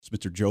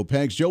Mr. Joe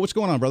Peggs. Joe, what's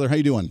going on, brother? How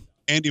you doing?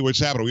 Andy, what's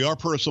happening? We are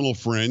personal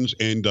friends,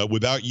 and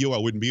without you, I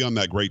wouldn't be on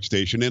that great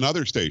station and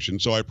other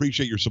stations, so I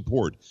appreciate your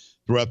support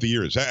throughout the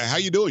years. How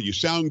you doing? You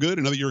sound good.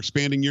 I know that you're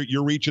expanding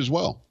your reach as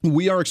well.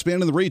 We are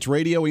expanding the reach,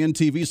 radio and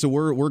TV, so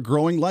we're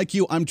growing like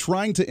you. I'm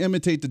trying to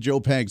imitate the Joe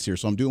Peggs here,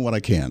 so I'm doing what I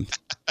can.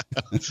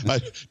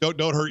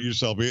 Don't hurt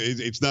yourself.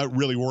 It's not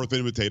really worth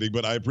imitating,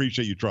 but I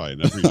appreciate you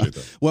trying. I appreciate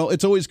that. Well,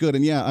 it's always good.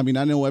 And yeah, I mean,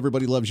 I know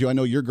everybody loves you. I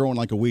know you're growing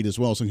like a weed as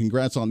well, so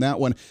congrats on that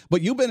one.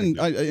 But you've been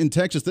in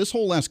Texas. This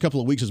whole last couple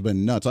of weeks has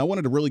been nuts. I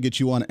wanted to really get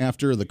you on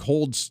after the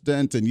cold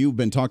stint, and you've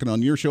been talking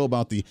on your show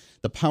about the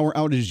power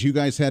outages you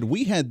guys had.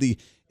 We had the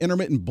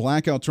intermittent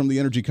blackouts from the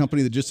energy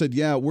company that just said,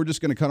 yeah, we're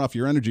just going to cut off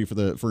your energy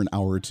for an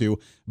hour or two.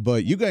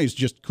 But you guys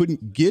just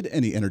couldn't get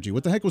any energy.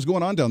 What the heck was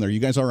going on down there? You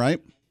guys all right?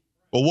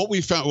 Well,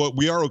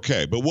 we are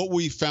okay, but what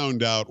we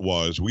found out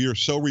was we are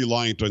so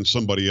reliant on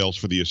somebody else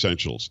for the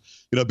essentials.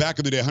 You know, back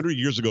in the day, 100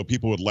 years ago,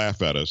 people would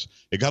laugh at us.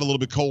 It got a little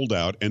bit cold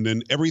out, and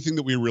then everything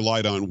that we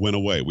relied on went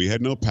away. We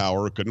had no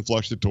power, couldn't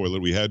flush the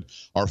toilet.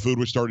 Our food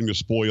was starting to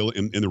spoil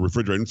in the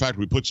refrigerator. In fact,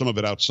 we put some of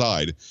it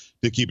outside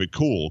to keep it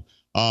cool.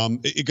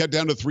 It got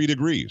down to 3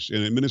 degrees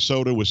in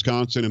Minnesota,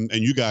 Wisconsin, and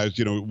you guys,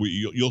 you know,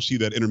 you'll see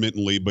that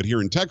intermittently. But here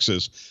in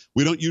Texas,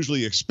 we don't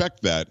usually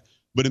expect that.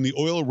 But in the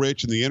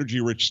oil-rich and the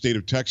energy-rich state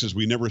of Texas,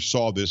 we never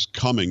saw this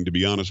coming, to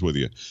be honest with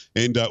you.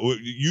 And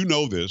you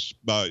know this.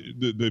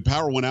 The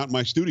power went out in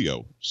my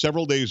studio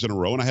several days in a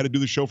row, and I had to do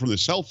the show from the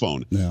cell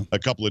phone a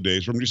couple of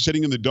days. I'm just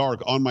sitting in the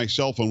dark on my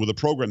cell phone with a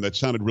program that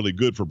sounded really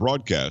good for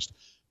broadcast.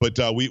 But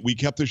we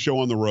kept the show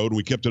on the road, and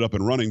we kept it up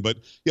and running. But,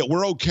 yeah,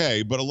 we're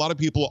okay, but a lot of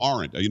people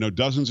aren't. You know,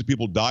 dozens of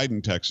people died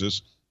in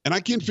Texas, and I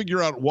can't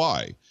figure out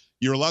why.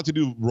 You're allowed to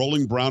do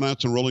rolling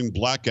brownouts and rolling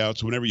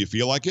blackouts whenever you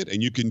feel like it,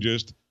 and you can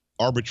just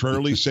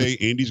arbitrarily say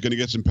Andy's going to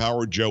get some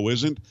power, Joe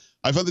isn't.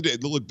 I found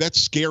look,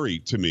 that's scary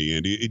to me,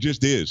 Andy. It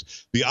just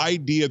is. The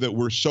idea that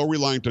we're so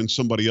reliant on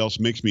somebody else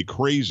makes me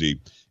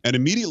crazy. And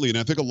immediately, and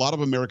I think a lot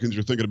of Americans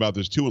are thinking about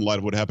this too in light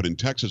of what happened in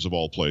Texas of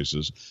all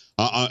places,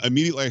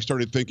 immediately I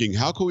started thinking,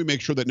 how can we make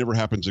sure that never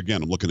happens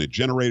again? I'm looking at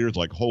generators,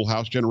 like whole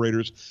house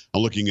generators.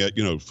 I'm looking at,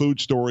 food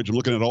storage. I'm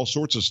looking at all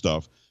sorts of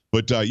stuff.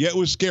 But yeah, it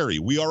was scary.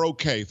 We are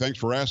okay. Thanks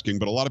for asking,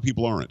 but a lot of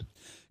people aren't.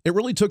 It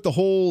really took the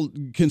whole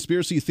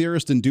conspiracy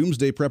theorist and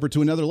doomsday prepper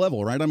to another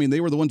level, right? I mean, they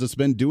were the ones that's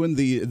been doing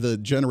the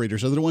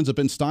generators. They're the ones that have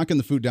been stocking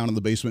the food down in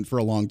the basement for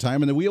a long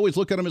time. And then we always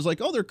look at them as like,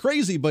 oh, they're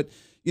crazy. But,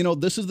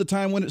 this is the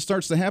time when it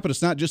starts to happen.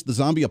 It's not just the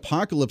zombie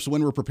apocalypse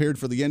when we're prepared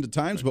for the end of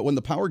times, but when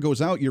the power goes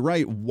out, you're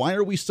right. Why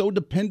are we so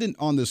dependent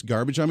on this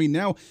garbage? I mean,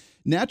 now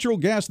natural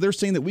gas, they're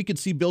saying that we could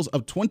see bills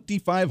of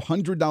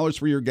 $2,500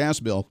 for your gas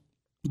bill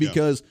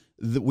because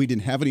we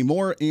didn't have any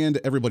more and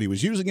everybody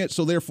was using it.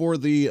 So therefore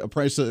the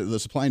price of the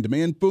supply and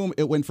demand, boom,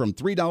 it went from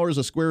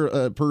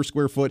 $3 per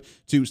square foot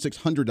to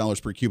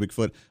 $600 per cubic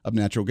foot of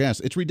natural gas.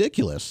 It's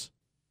ridiculous.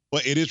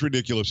 Well, it is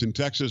ridiculous. And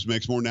Texas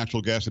makes more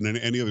natural gas than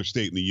any other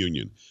state in the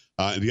union.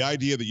 The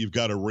idea that you've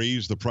got to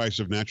raise the price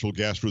of natural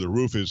gas through the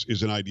roof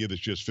is an idea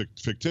that's just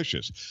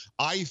fictitious.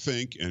 I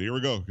think, and here we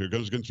go, here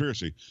goes the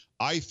conspiracy.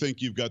 I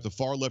think you've got the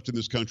far left in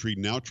this country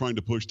now trying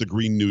to push the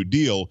Green New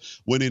Deal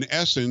when, in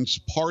essence,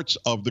 parts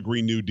of the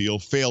Green New Deal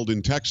failed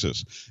in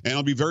Texas. And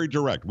I'll be very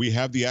direct. We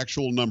have the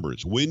actual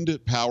numbers. Wind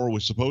power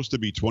was supposed to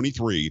be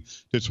 23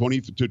 to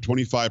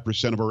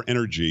 25% of our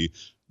energy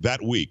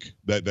that week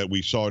that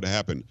we saw it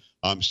happen.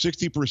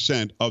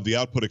 60% of the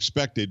output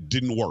expected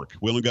didn't work.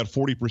 We only got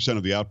 40%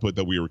 of the output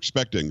that we were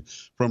expecting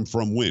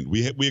from wind.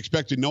 We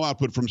expected no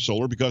output from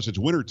solar because it's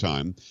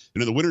wintertime.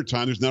 And in the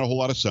wintertime, there's not a whole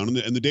lot of sun,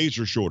 and the days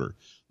are shorter.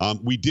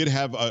 We did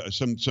have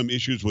some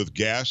issues with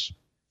gas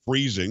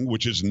freezing,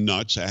 which is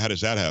nuts. How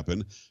does that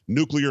happen?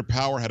 Nuclear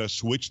power had a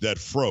switch that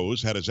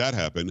froze. How does that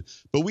happen?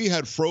 But we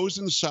had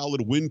frozen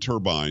solid wind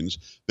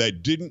turbines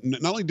that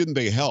not only didn't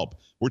they help,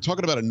 we're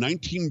talking about a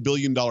 $19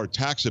 billion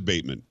tax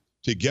abatement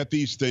to get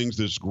these things,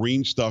 this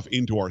green stuff,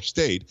 into our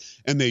state,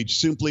 and they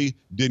simply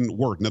didn't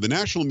work. Now, the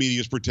national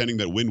media is pretending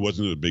that wind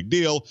wasn't a big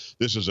deal.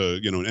 This is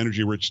an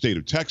energy-rich state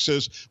of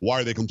Texas. Why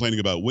are they complaining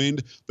about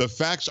wind? The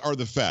facts are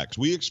the facts.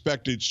 We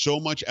expected so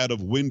much out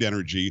of wind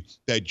energy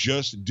that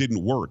just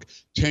didn't work.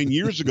 10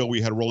 years ago,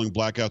 we had rolling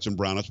blackouts and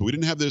brownouts, but we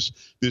didn't have this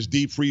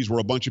deep freeze where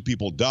a bunch of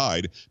people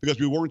died because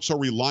we weren't so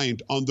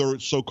reliant on their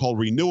so-called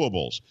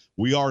renewables.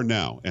 We are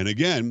now. And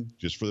again,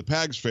 just for the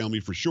Pags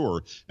family for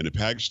sure, and the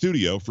Pags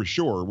studio for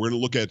sure, we're going to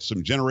look at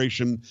some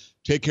generation,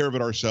 take care of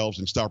it ourselves,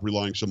 and stop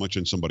relying so much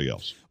on somebody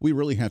else. We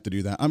really have to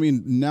do that. I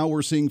mean, now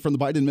we're seeing from the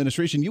Biden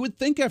administration, you would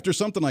think after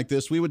something like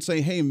this, we would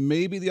say, hey,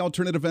 maybe the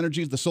alternative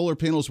energies, the solar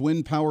panels,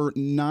 wind power,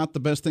 not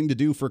the best thing to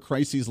do for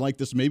crises like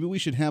this. Maybe we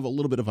should have a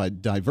little bit of a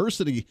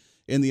diversity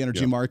in the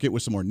energy market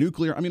with some more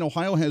nuclear. I mean,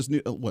 Ohio has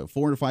 4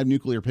 or 5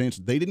 nuclear plants.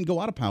 They didn't go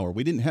out of power.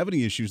 We didn't have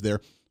any issues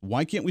there.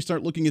 Why can't we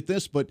start looking at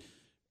this? But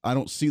I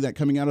don't see that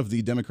coming out of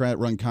the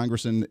Democrat-run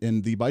Congress and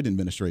the Biden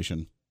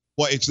administration.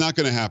 Well, it's not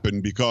going to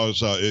happen because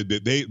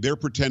they're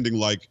pretending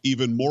like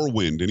even more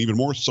wind and even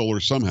more solar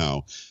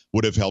somehow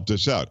would have helped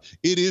us out.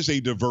 It is a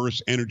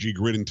diverse energy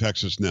grid in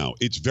Texas now.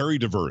 It's very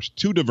diverse,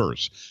 too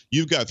diverse.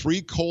 You've got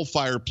 3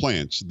 coal-fired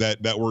plants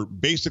that were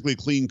basically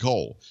clean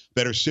coal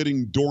that are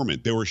sitting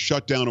dormant. They were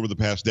shut down over the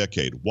past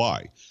decade.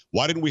 Why?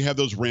 Why didn't we have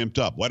those ramped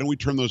up? Why didn't we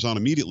turn those on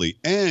immediately?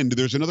 And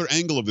there's another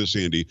angle of this,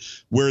 Andy,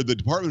 where the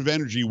Department of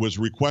Energy was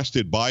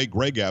requested by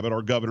Greg Abbott,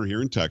 our governor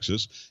here in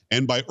Texas,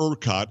 and by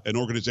ERCOT, an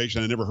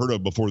organization I never heard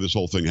of before this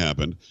whole thing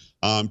happened,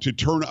 to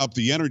turn up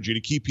the energy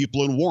to keep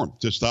people in warmth,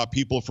 to stop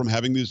people from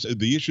having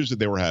the issues that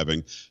they were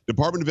having.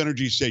 Department of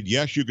Energy said,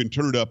 yes, you can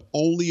turn it up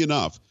only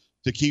enough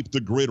to keep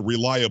the grid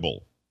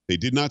reliable. They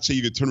did not say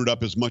you could turn it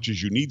up as much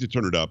as you need to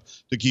turn it up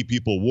to keep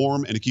people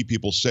warm and to keep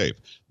people safe.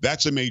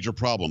 That's a major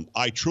problem.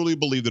 I truly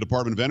believe the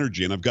Department of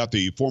Energy, and I've got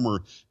the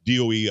former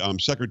DOE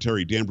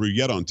Secretary Dan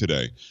Brouillette on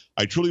today.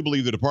 I truly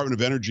believe the Department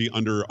of Energy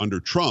under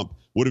Trump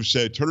would have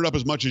said, turn it up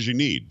as much as you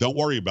need. Don't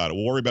worry about it.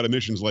 We'll worry about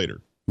emissions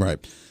later. Right.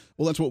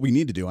 Well, that's what we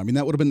need to do. I mean,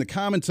 that would have been the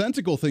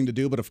commonsensical thing to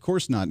do, but of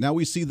course not. Now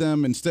we see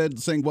them instead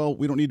saying, well,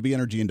 we don't need to be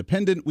energy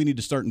independent. We need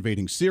to start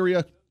invading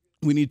Syria.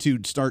 We need to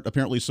start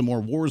apparently some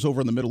more wars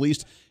over in the Middle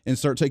East and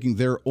start taking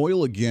their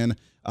oil again.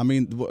 I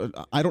mean,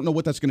 I don't know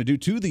what that's going to do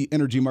to the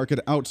energy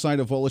market outside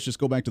of, well, let's just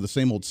go back to the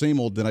same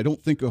old, that I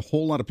don't think a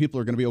whole lot of people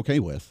are going to be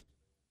okay with.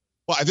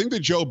 Well, I think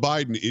that Joe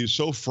Biden is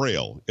so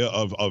frail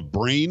of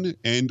brain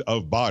and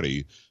of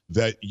body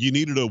that you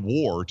needed a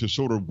war to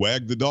sort of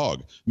wag the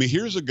dog. I mean,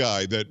 here's a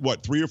guy that,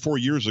 3 or 4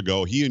 years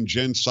ago, he and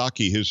Jen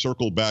Psaki, his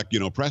Circle Back,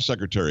 press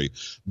secretary,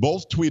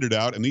 both tweeted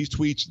out, and these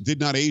tweets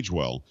did not age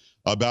well,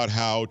 about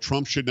how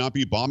Trump should not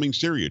be bombing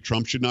Syria.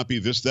 Trump should not be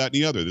this, that, and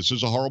the other. This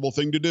is a horrible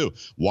thing to do.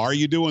 Why are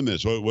you doing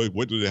this?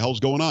 What the hell's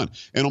going on?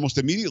 And almost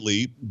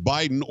immediately,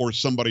 Biden or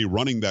somebody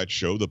running that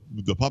show,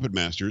 the puppet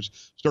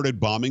masters, started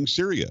bombing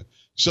Syria.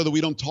 So that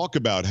we don't talk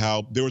about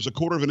how there was a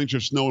 1/4 inch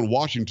of snow in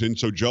Washington,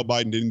 so Joe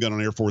Biden didn't get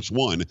on Air Force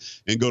One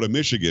and go to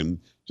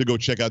Michigan to go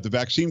check out the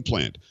vaccine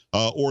plant.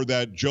 Or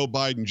that Joe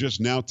Biden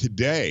just now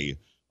today,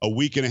 a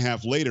week and a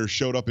half later,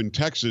 showed up in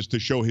Texas to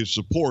show his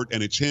support,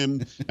 and it's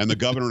him and the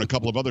governor and a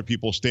couple of other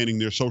people standing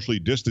there socially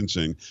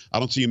distancing. I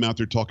don't see him out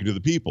there talking to the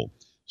people.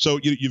 So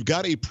you've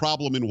got a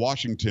problem in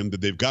Washington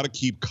that they've got to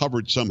keep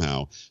covered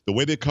somehow. The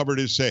way they cover it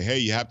is say, hey,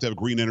 you have to have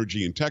green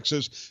energy in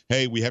Texas.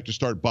 Hey, we have to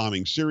start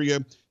bombing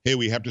Syria. Hey,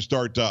 we have to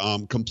start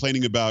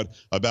complaining about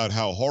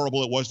how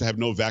horrible it was to have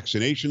no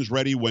vaccinations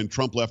ready when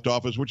Trump left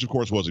office, which, of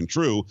course, wasn't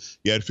true.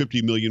 You had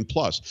 50 million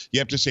plus. You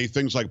have to say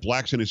things like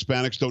blacks and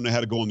Hispanics don't know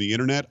how to go on the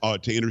Internet,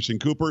 to Anderson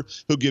Cooper,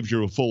 who gives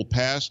you a full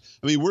pass.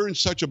 I mean, we're in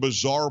such a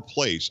bizarre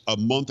place a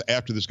month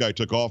after this guy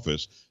took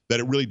office that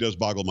it really does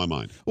boggle my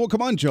mind. Well,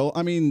 come on, Joe.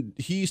 I mean,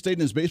 he stayed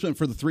in his basement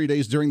for the 3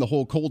 days during the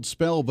whole cold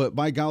spell, but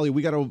by golly,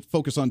 we got to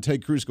focus on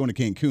Ted Cruz going to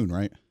Cancun,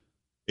 right?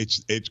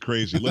 It's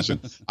crazy. Listen,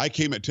 I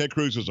came at Ted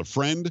Cruz as a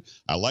friend.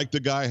 I like the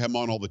guy. I have him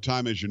on all the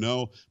time, as you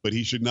know, but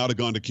he should not have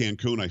gone to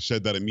Cancun. I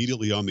said that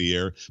immediately on the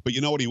air. But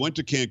you know what? He went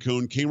to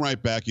Cancun, came right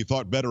back. He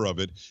thought better of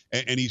it,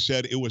 and he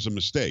said it was a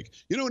mistake.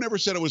 You know who never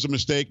said it was a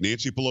mistake?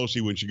 Nancy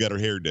Pelosi when she got her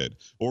hair did,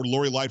 or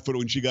Lori Lightfoot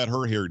when she got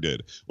her hair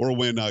did, or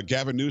when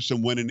Gavin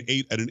Newsom went and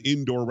ate at an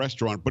indoor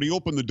restaurant, but he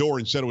opened the door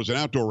and said it was an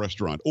outdoor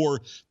restaurant, or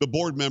the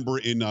board member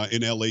in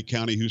L.A.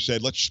 County who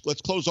said, let's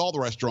close all the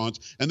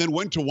restaurants, and then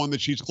went to one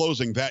that she's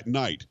closing that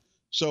night.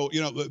 So,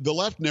 the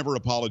left never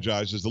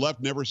apologizes. The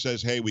left never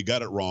says, hey, we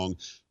got it wrong.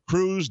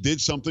 Cruz did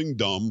something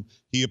dumb.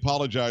 He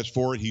apologized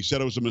for it. He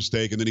said it was a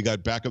mistake, and then he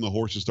got back on the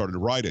horse and started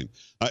riding.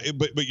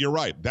 But you're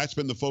right. That's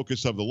been the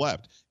focus of the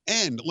left.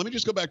 And let me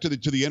just go back to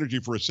the energy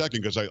for a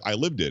second, because I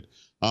lived it.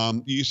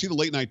 You see the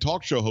late night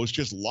talk show host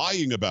just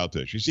lying about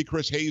this. You see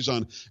Chris Hayes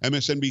on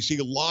MSNBC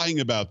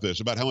lying about this,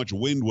 about how much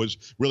wind was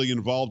really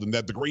involved, and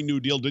that the Green New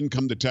Deal didn't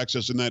come to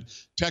Texas, and that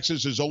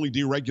Texas is only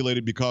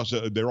deregulated because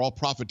they're all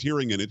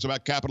profiteering, and it's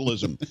about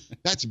capitalism.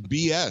 That's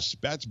BS.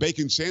 That's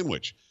bacon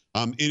sandwich.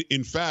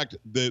 In fact,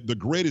 the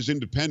grid is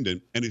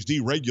independent and it's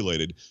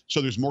deregulated,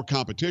 so there's more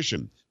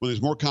competition. When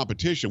there's more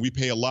competition, we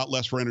pay a lot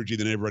less for energy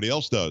than everybody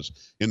else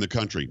does in the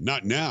country.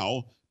 Not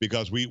now,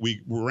 because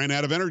we ran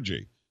out of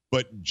energy.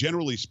 But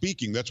generally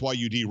speaking, that's why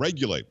you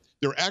deregulate.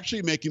 They're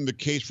actually making the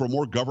case for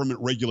more government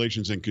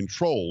regulations and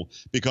control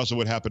because of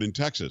what happened in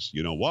Texas.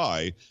 You know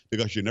why?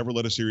 Because you never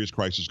let a serious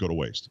crisis go to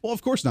waste. Well,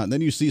 of course not. And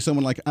then you see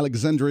someone like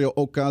Alexandria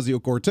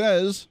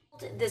Ocasio-Cortez.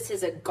 This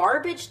is a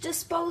garbage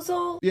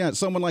disposal. Yeah,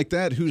 someone like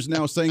that who's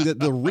now saying that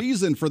the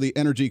reason for the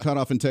energy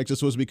cutoff in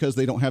Texas was because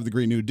they don't have the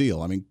Green New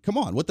Deal. I mean, come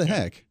on, what the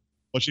heck?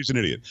 Well, she's an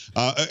idiot.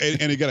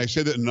 And again, I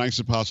say that in the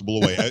nicest possible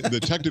way. The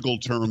technical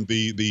term,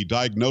 the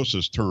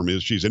diagnosis term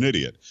is she's an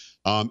idiot.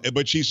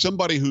 But she's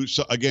somebody who,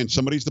 again,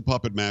 somebody's the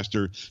puppet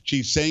master.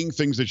 She's saying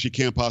things that she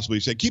can't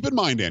possibly say. Keep in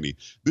mind, Andy,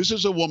 this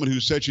is a woman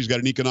who said she's got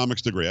an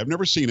economics degree. I've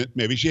never seen it.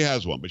 Maybe she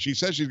has one, but she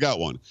says she's got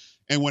one.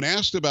 And when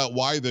asked about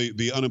why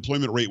the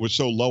unemployment rate was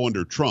so low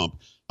under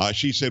Trump,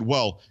 she said,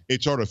 well,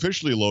 it's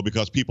artificially low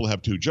because people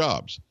have 2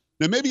 jobs.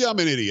 Now, maybe I'm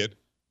an idiot,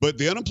 But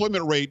the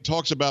unemployment rate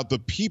talks about the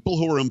people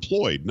who are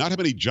employed, not how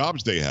many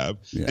jobs they have.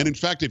 Yeah. And in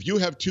fact, if you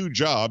have 2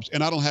 jobs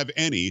and I don't have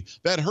any,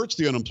 that hurts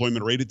the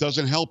unemployment rate. It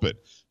doesn't help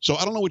it. So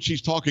I don't know what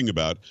she's talking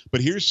about,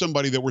 but here's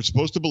somebody that we're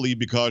supposed to believe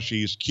because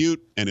she's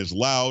cute and is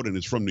loud and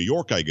is from New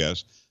York, I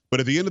guess. But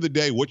at the end of the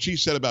day, what she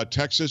said about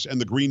Texas and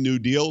the Green New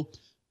Deal,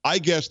 I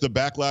guess the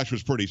backlash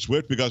was pretty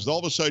swift because all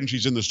of a sudden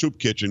she's in the soup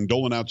kitchen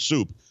doling out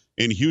soup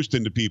in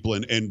Houston to people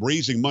and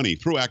raising money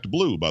through Act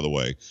Blue, by the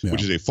way,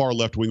 which is a far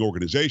left-wing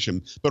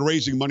organization, but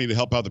raising money to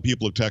help out the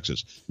people of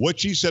Texas. What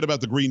she said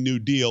about the Green New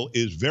Deal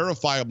is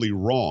verifiably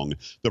wrong.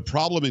 The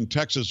problem in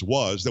Texas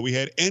was that we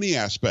had any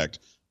aspect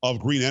of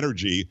green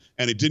energy,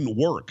 and it didn't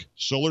work.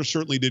 Solar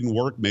certainly didn't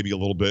work, maybe a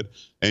little bit,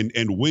 and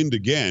wind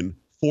again,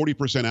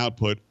 40%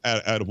 output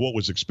out of what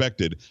was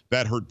expected.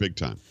 That hurt big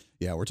time.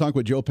 Yeah, we're talking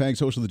with Joe Pags,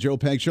 host of the Joe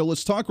Pags Show.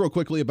 Let's talk real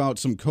quickly about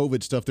some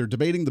COVID stuff. They're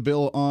debating the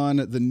bill on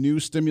the new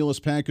stimulus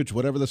package,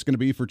 whatever that's going to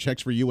be for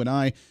checks for you and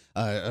I,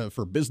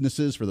 for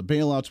businesses, for the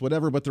bailouts,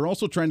 whatever. But they're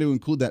also trying to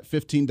include that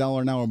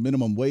 $15 an hour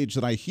minimum wage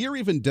that I hear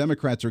even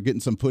Democrats are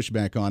getting some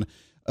pushback on.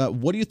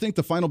 What do you think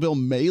the final bill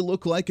may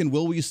look like, and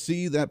will we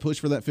see that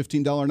push for that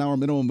 $15 an hour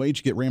minimum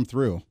wage get rammed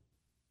through?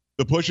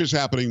 The push is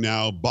happening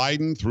now.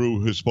 Biden,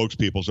 through his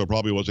spokespeople, so it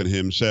probably wasn't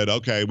him, said,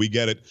 okay, we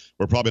get it.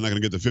 We're probably not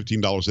going to get the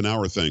 $15 an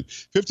hour thing.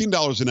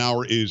 $15 an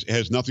hour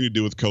has nothing to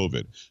do with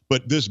COVID.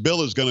 But this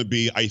bill is going to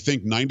be, I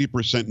think,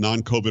 90%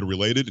 non-COVID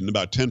related and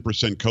about 10%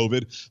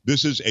 COVID.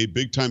 This is a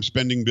big-time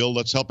spending bill.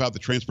 Let's help out the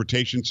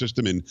transportation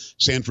system in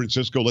San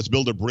Francisco. Let's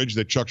build a bridge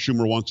that Chuck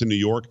Schumer wants in New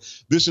York.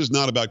 This is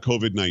not about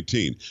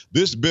COVID-19.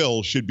 This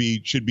bill should be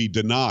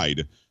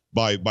denied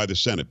by the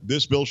Senate.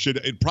 This bill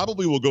it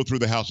probably will go through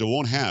the House. It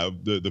won't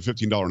have the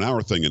 $15 an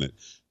hour thing in it,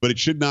 but it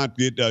should not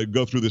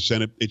go through the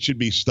Senate. It should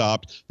be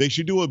stopped. They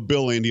should do a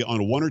bill, Andy,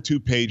 on 1 or 2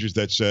 pages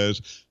that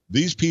says,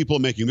 these people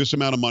making this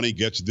amount of money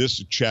gets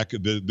this check,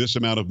 this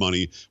amount of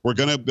money. We're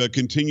going to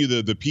continue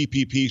the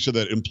PPP so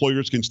that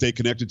employers can stay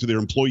connected to their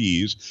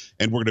employees,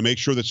 and we're going to make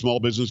sure that small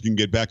business can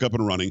get back up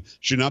and running.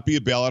 Should not be a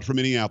bailout for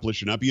Minneapolis.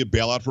 Should not be a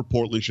bailout for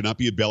Portland. Should not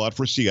be a bailout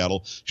for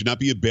Seattle. Should not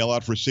be a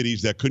bailout for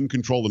cities that couldn't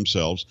control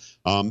themselves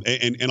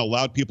and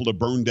allowed people to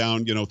burn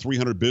down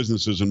 300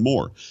 businesses and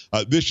more.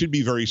 This should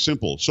be very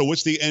simple. So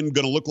what's the end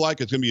going to look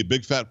like? It's going to be a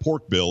big fat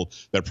pork bill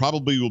that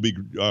probably will be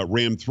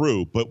rammed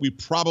through, but we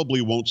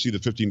probably won't see the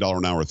 $15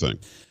 an hour thing.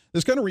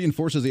 This kind of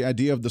reinforces the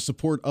idea of the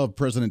support of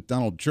President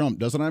Donald Trump,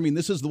 doesn't it? I mean,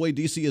 this is the way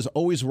D.C. has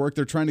always worked.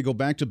 They're trying to go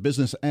back to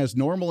business as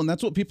normal, and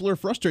that's what people are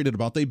frustrated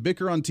about. They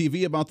bicker on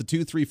TV about the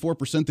 2, 3,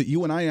 4% that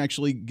you and I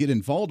actually get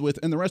involved with,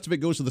 and the rest of it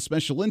goes to the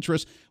special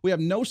interests. We have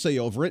no say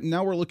over it, and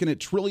now we're looking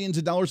at trillions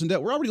of dollars in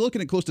debt. We're already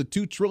looking at close to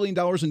 $2 trillion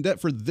in debt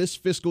for this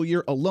fiscal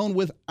year alone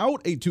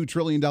without a $2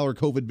 trillion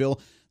COVID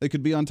bill that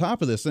could be on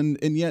top of this. And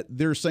yet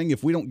they're saying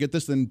if we don't get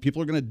this, then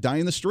people are going to die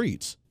in the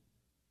streets.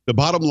 The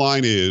bottom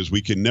line is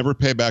we can never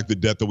pay back the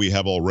debt that we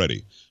have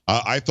already.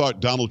 I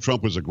thought Donald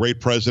Trump was a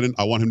great president.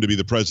 I want him to be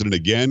the president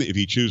again if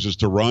he chooses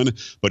to run,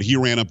 but he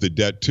ran up the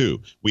debt too.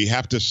 We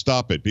have to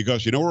stop it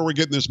because you know where we're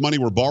getting this money?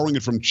 We're borrowing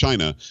it from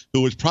China,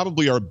 who is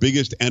probably our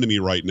biggest enemy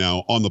right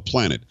now on the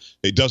planet.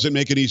 It doesn't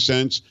make any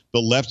sense. The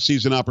left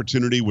sees an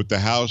opportunity with the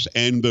House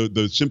and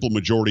the simple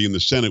majority in the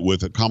Senate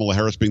with Kamala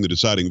Harris being the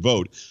deciding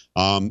vote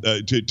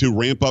to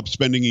ramp up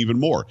spending even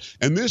more.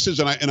 And this is,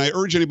 and I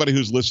urge anybody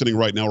who's listening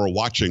right now or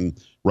watching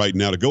right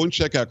now to go and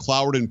check out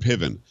Cloward and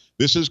Piven.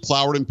 This is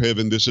Cloward and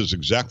Piven. This is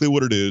exactly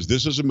what it is.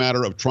 This is a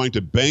matter of trying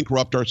to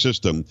bankrupt our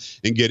system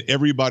and get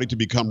everybody to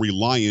become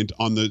reliant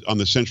on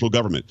the central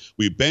government.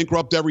 We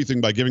bankrupt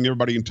everything by giving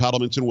everybody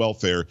entitlements and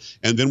welfare,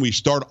 and then we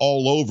start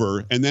all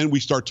over, and then we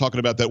start talking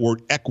about that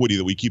word equity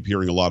that we keep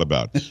hearing a lot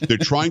about. They're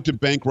trying to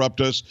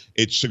bankrupt us.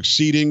 It's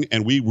succeeding,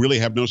 and we really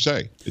have no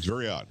say. It's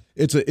very odd.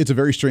 It's a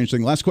very strange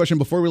thing. Last question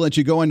before we let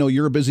you go. I know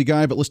you're a busy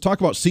guy, but let's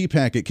talk about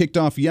CPAC. It kicked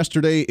off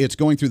yesterday. It's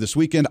going through this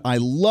weekend. I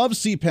love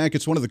CPAC.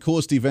 It's one of the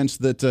coolest events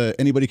that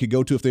anybody could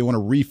go to if they want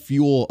to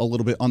refuel a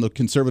little bit on the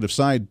conservative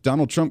side.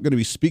 Donald Trump going to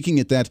be speaking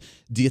at that.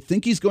 Do you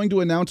think he's going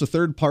to announce a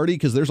third party?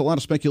 Because there's a lot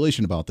of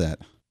speculation about that.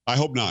 I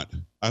hope not.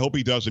 I hope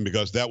he doesn't,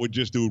 because that would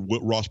just do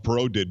what Ross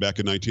Perot did back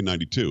in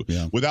 1992.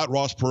 Yeah. Without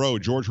Ross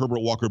Perot, George Herbert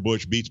Walker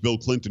Bush beats Bill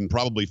Clinton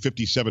probably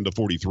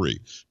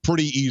 57-43,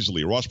 pretty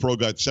easily. Ross Perot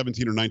got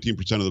 17 or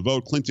 19% of the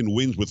vote. Clinton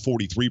wins with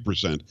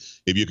 43%,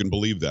 if you can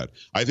believe that.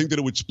 I think that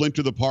it would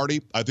splinter the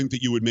party. I think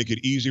that you would make it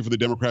easy for the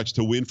Democrats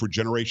to win for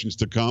generations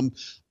to come.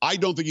 I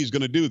don't think he's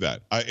going to do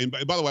that. And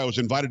by the way, I was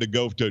invited to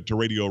go to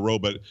Radio Row,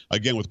 but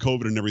again, with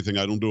COVID and everything,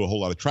 I don't do a whole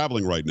lot of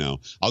traveling right now.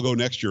 I'll go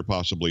next year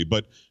possibly.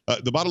 But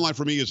the bottom line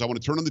for me is I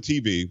want to turn on the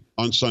TV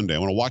on Sunday. I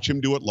want to watch him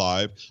do it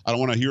live. I don't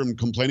want to hear him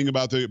complaining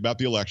about the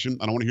election.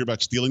 I don't want to hear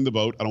about stealing the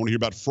vote. I don't want to hear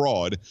about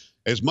fraud.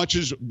 As much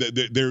as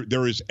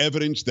there is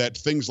evidence that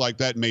things like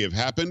that may have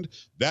happened,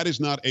 that is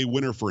not a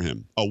winner for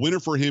him. A winner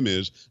for him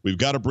is we've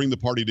got to bring the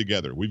party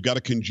together. We've got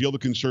to congeal the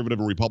conservative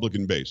and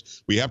Republican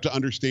base. We have to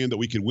understand that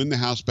we can win the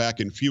House back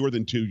in fewer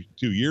than two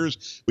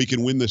years. We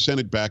can win the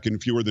Senate back in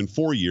fewer than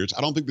 4 years.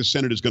 I don't think the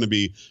Senate is going to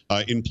be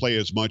in play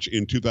as much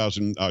in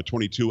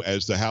 2022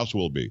 as the House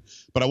will be.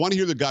 But I want to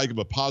hear the guy give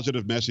a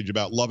positive message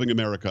about loving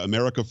America,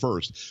 America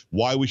first,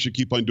 why we should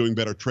keep on doing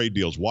better trade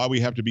deals, why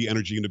we have to be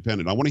energy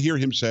independent. I want to hear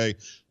him say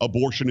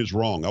abortion is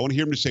wrong. I want to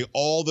hear him to say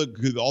all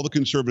the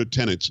conservative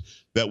tenets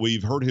that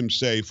we've heard him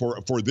say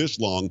for this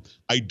long.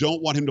 I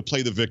don't want him to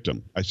play the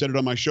victim. I said it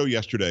on my show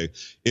yesterday.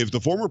 If the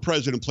former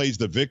president plays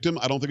the victim,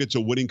 I don't think it's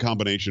a winning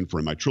combination for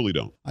him. I truly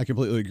don't. I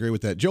completely agree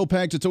with that. Joe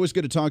Pags, it's always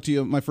good to talk to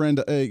you, my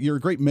friend. You're a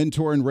great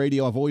mentor in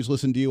radio. I've always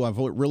listened to you. I've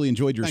really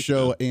enjoyed your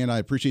show, and I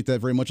appreciate that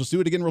very much. Let's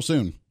do it again real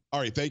soon. All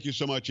right. Thank you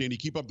so much, Andy.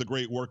 Keep up the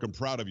great work. I'm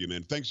proud of you,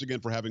 man. Thanks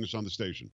again for having us on the station.